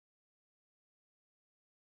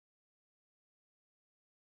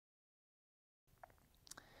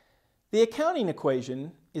The accounting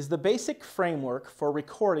equation is the basic framework for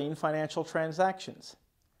recording financial transactions.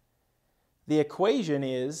 The equation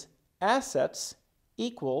is assets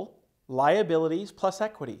equal liabilities plus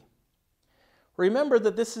equity. Remember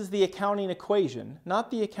that this is the accounting equation,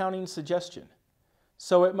 not the accounting suggestion,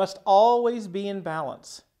 so it must always be in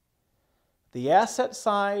balance. The asset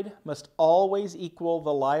side must always equal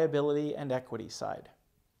the liability and equity side.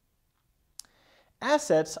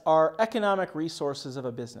 Assets are economic resources of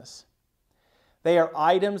a business. They are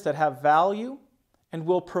items that have value and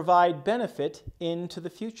will provide benefit into the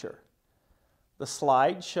future. The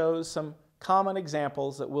slide shows some common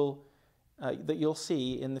examples that you'll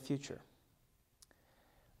see in the future.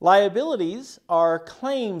 Liabilities are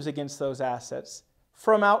claims against those assets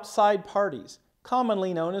from outside parties,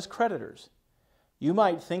 commonly known as creditors. You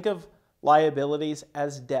might think of liabilities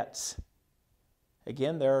as debts.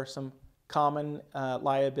 Again, there are some common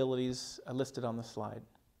liabilities listed on the slide.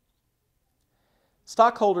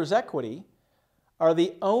 Stockholders' equity are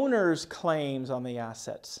the owner's claims on the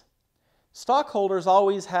assets. Stockholders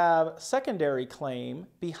always have secondary claim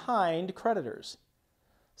behind creditors.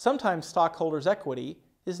 Sometimes stockholders' equity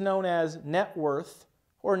is known as net worth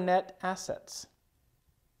or net assets.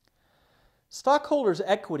 Stockholders'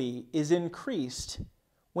 equity is increased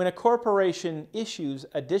when a corporation issues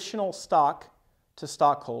additional stock to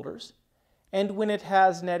stockholders and when it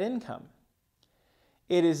has net income.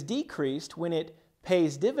 It is decreased when it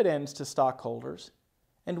pays dividends to stockholders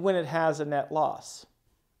and when it has a net loss.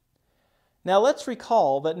 Now let's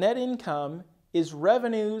recall that net income is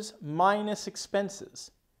revenues minus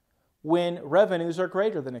expenses when revenues are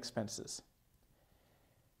greater than expenses.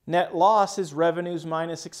 Net loss is revenues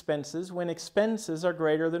minus expenses when expenses are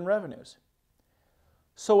greater than revenues.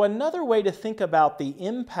 So another way to think about the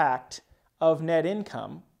impact of net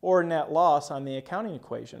income or net loss on the accounting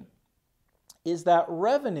equation is that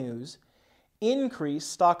revenues increase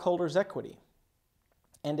stockholders' equity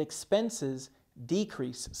and expenses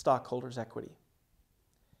decrease stockholders' equity.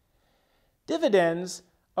 Dividends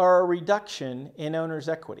are a reduction in owners'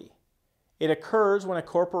 equity. It occurs when a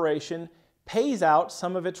corporation pays out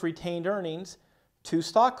some of its retained earnings to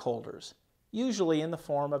stockholders, usually in the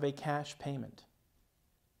form of a cash payment.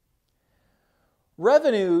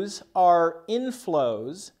 Revenues are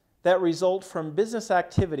inflows that result from business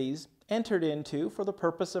activities entered into for the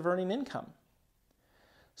purpose of earning income.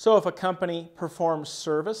 So if a company performs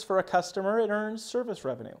service for a customer, it earns service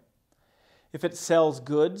revenue. If it sells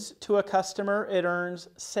goods to a customer, it earns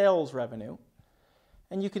sales revenue.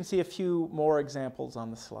 And you can see a few more examples on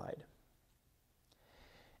the slide.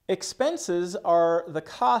 Expenses are the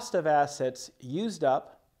cost of assets used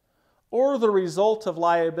up or the result of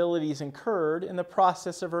liabilities incurred in the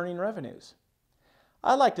process of earning revenues.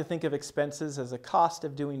 I like to think of expenses as a cost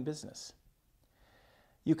of doing business.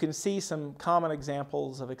 You can see some common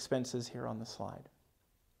examples of expenses here on the slide.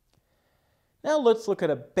 Now let's look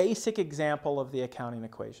at a basic example of the accounting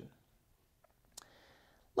equation.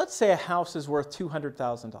 Let's say a house is worth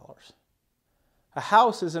 $200,000. A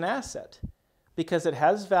house is an asset because it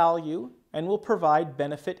has value and will provide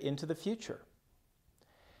benefit into the future.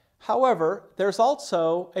 However, there's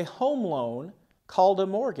also a home loan called a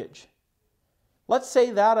mortgage. Let's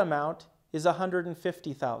say that amount is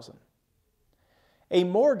 $150,000. A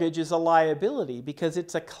mortgage is a liability because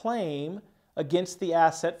it's a claim against the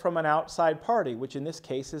asset from an outside party, which in this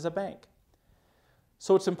case is a bank.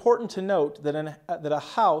 So it's important to note that a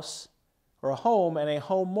house or a home and a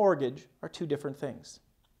home mortgage are two different things.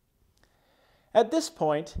 At this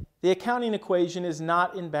point, the accounting equation is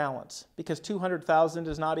not in balance because $200,000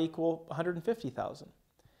 does not equal $150,000.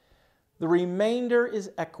 The remainder is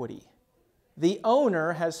equity. The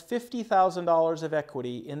owner has $50,000 of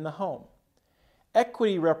equity in the home.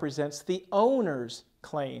 Equity represents the owner's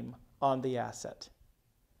claim on the asset.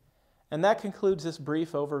 And that concludes this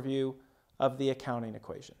brief overview of the accounting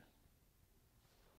equation.